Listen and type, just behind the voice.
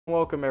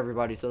Welcome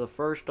everybody to the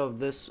first of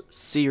this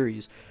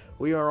series.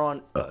 We are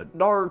on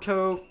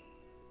Naruto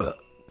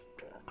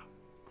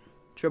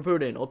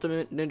Shippuden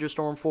Ultimate Ninja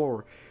Storm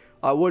 4.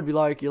 I would be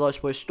like, let's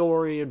play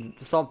story and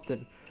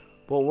something,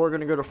 but we're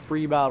gonna go to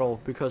free battle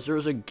because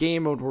there's a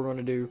game mode we're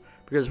gonna do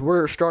because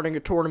we're starting a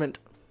tournament.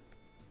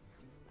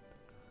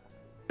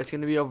 It's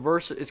gonna be a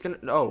versus.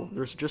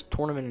 There's just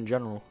tournament in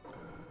general.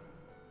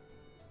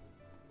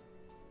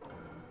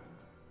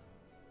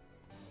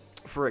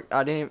 Frick,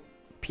 I didn't.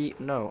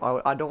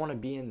 No, I don't want to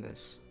be in this.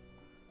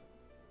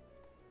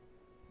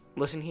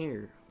 Listen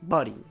here,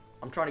 buddy.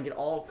 I'm trying to get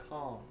all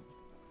calm.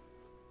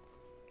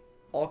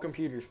 All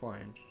computers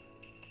playing.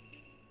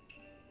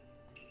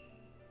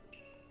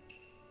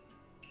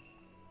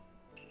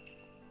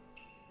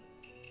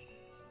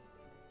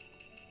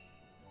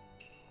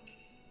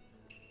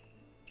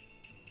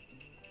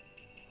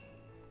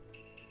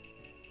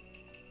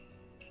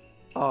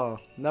 Oh,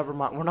 never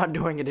mind. We're not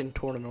doing it in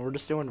tournament. We're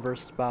just doing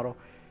versus battle.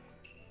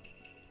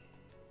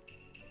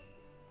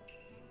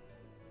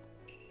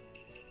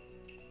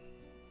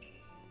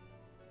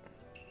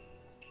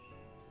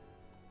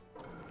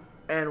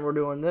 And we're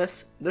doing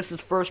this. This is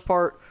first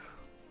part.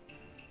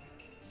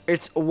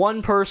 It's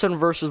one person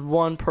versus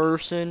one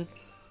person.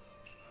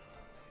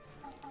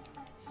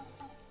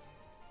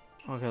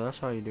 Okay, that's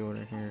how you do it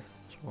in here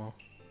as well.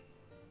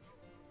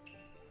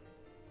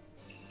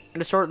 And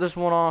to start this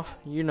one off,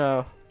 you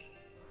know,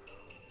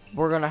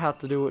 we're gonna have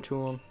to do it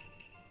to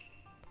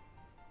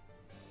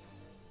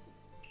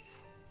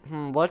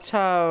him. Let's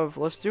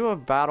do a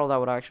battle that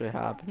would actually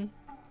happen.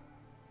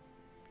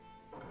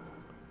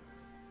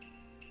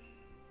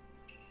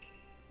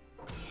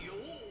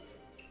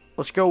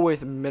 Let's go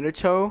with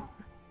Minato.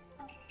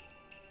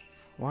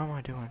 Why am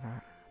I doing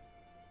that?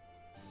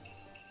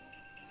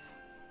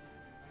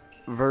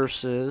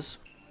 Versus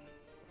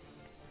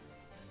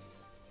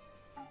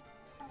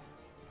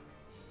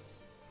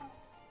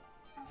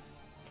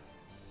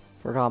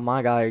forgot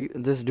my guy.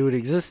 This dude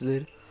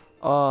existed.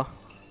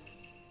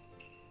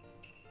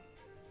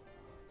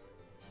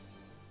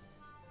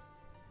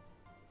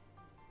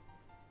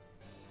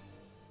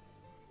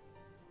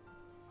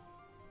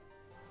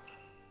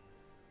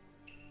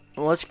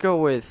 Let's go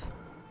with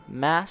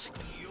Masked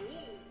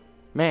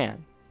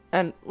Man.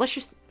 And let's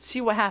just see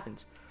what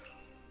happens.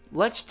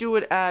 Let's do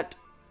it at...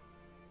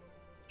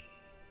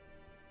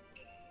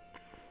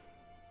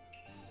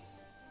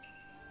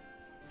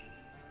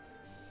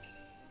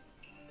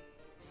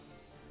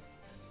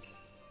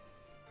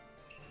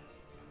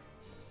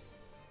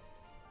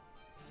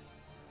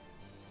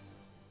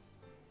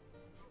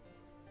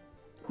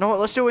 No, what?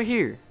 Let's do it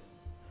here.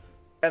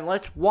 And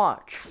let's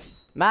watch.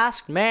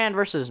 Masked Man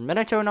versus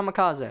Minato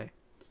Namikaze.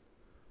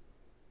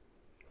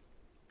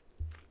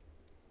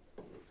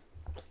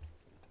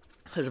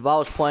 Because if I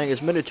was playing as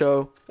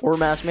Minato or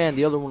Masked Man,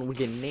 the other one would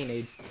get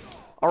nade.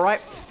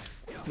 Alright.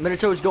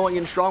 Minato is going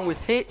in strong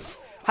with hits.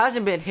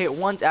 Hasn't been hit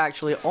once,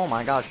 actually. Oh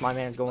my gosh, my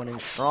man's going in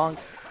strong.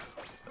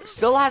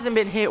 Still hasn't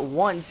been hit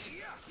once.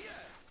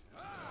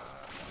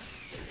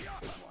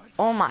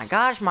 Oh my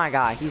gosh, my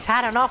guy. He's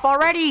had enough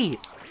already.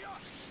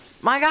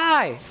 My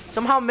guy!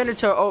 Somehow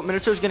Minato... Oh,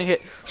 Minato's gonna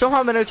hit.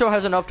 Somehow Minato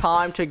has enough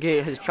time to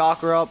get his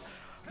chakra up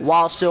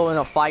while still in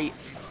a fight.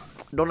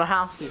 Don't know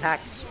how. He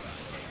hacks.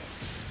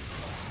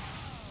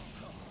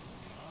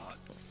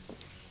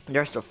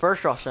 There's the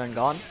first Rasen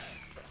gone.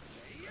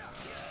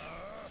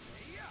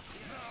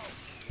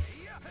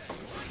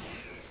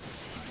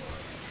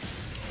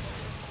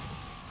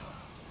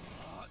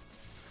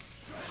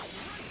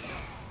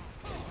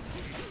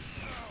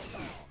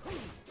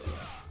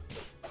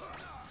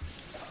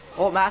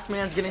 Oh, Masked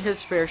Man's getting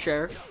his fair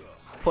share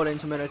put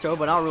into Minato,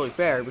 but not really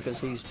fair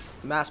because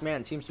Masked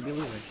Man seems to be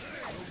losing.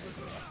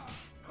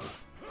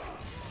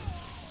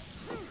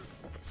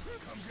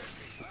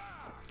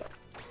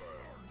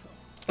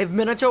 If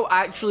Minato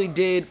actually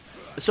did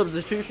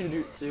substitution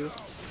jutsu,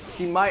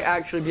 he might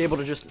actually be able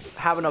to just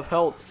have enough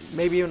health,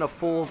 maybe even a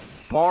full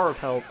bar of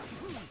health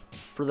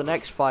for the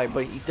next fight,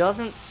 but he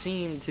doesn't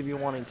seem to be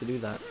wanting to do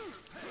that.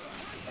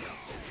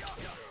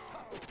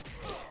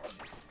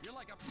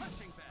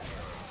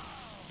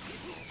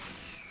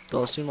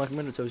 Does seem like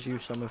Minato's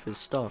used some of his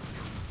stuff.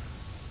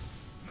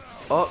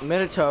 Oh,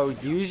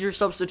 Minato, use your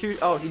substitute.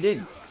 Oh, he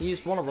did. He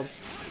used one of them.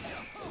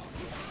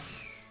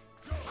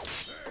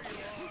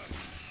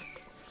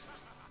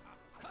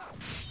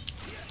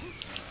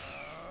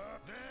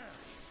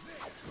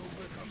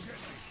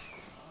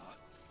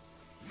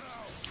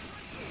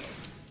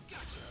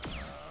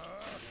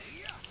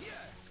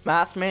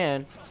 Masked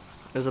Man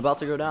is about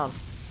to go down.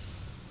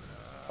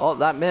 Oh,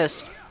 that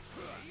missed.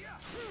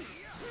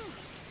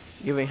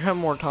 Giving him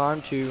more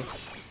time to...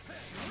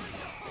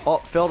 Oh,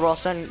 failed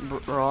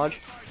Rasen barrage.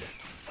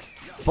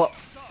 But,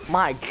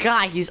 my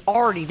God, he's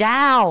already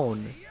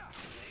down!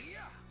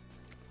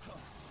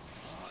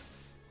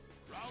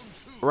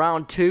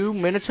 Round 2,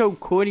 Minato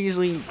could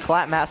easily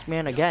clap Masked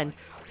Man again.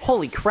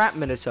 Holy crap,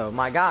 Minato,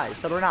 my guy,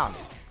 settle down.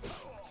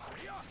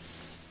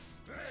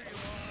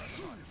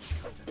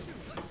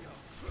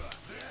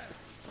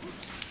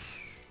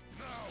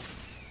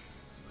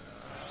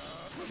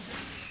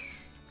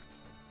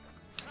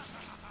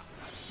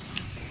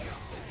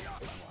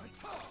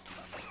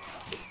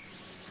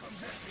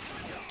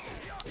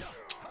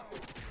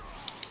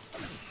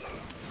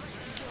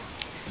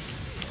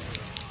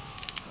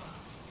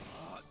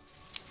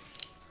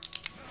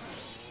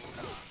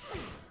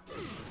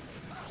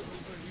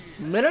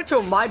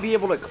 Minato might be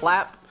able to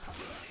clap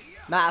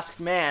Masked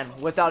Man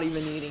without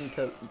even needing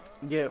to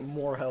get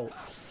more help.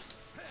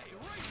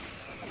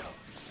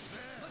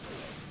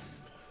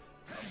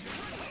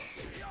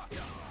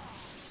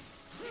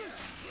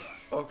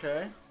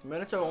 Okay,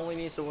 Minato only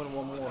needs to win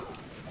one more.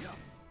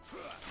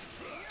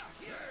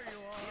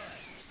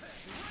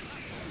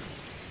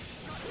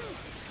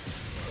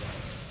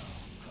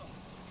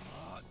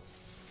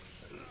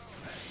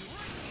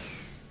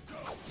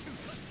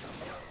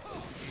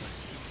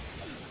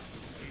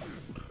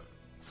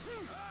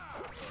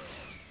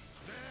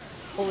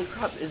 Holy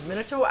crap, is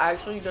Minato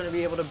actually going to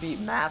be able to beat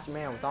Masked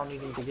Man without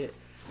needing to get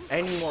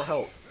any more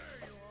help?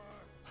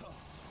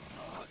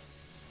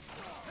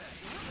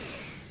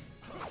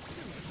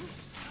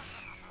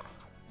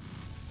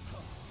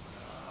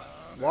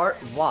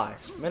 Why?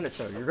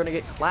 Minato, you're going to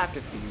get clapped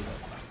if you do that.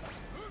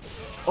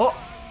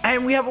 Oh,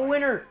 and we have a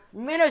winner!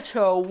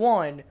 Minato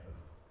won!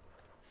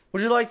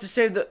 Would you like to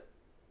say that...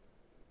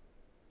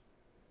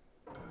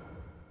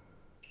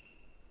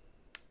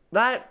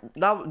 That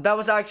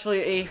was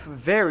actually a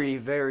very,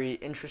 very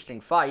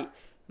interesting fight.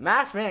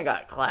 Masked Man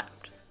got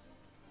clapped.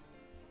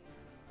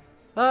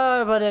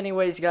 But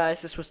anyways,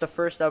 guys, this was the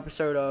first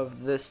episode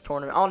of this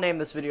tournament. I'll name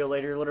this video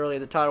later. Literally,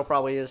 the title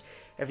probably is,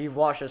 if you've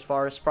watched this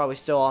far, it's probably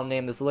still, I'll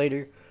name this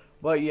later.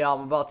 But yeah,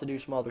 I'm about to do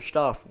some other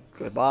stuff.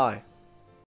 Goodbye.